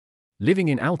Living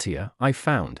in Altea, I've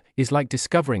found, is like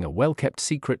discovering a well-kept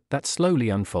secret that slowly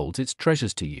unfolds its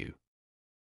treasures to you.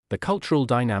 The cultural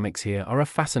dynamics here are a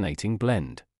fascinating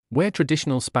blend, where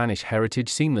traditional Spanish heritage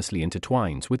seamlessly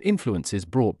intertwines with influences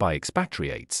brought by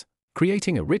expatriates,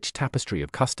 creating a rich tapestry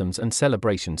of customs and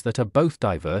celebrations that are both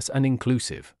diverse and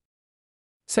inclusive.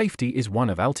 Safety is one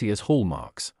of Altea's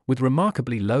hallmarks, with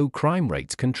remarkably low crime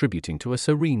rates contributing to a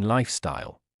serene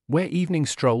lifestyle, where evening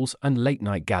strolls and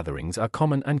late-night gatherings are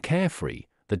common and carefree.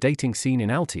 The dating scene in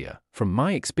Altea, from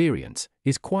my experience,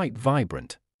 is quite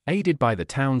vibrant, aided by the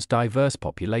town's diverse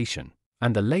population,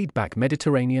 and the laid-back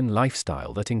Mediterranean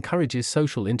lifestyle that encourages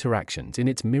social interactions in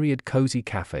its myriad cozy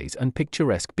cafes and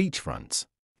picturesque beachfronts.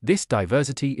 This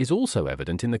diversity is also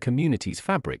evident in the community's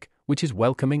fabric, which is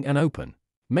welcoming and open,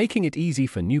 making it easy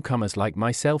for newcomers like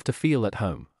myself to feel at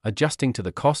home. Adjusting to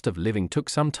the cost of living took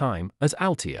some time, as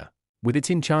Altea, with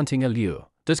its enchanting allure,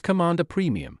 does command a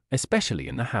premium, especially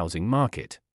in the housing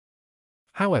market.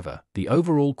 However, the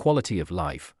overall quality of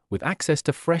life, with access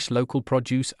to fresh local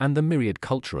produce and the myriad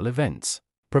cultural events,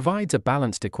 provides a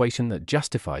balanced equation that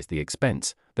justifies the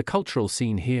expense. The cultural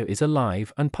scene here is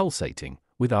alive and pulsating,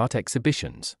 with art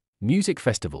exhibitions, music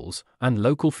festivals, and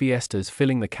local fiestas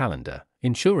filling the calendar,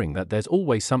 ensuring that there's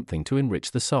always something to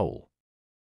enrich the soul.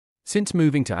 Since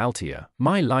moving to Altea,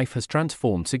 my life has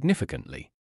transformed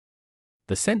significantly.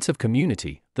 The sense of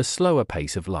community, the slower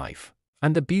pace of life,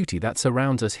 and the beauty that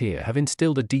surrounds us here have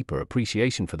instilled a deeper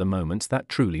appreciation for the moments that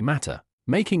truly matter,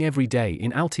 making every day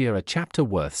in Altea a chapter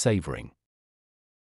worth savoring.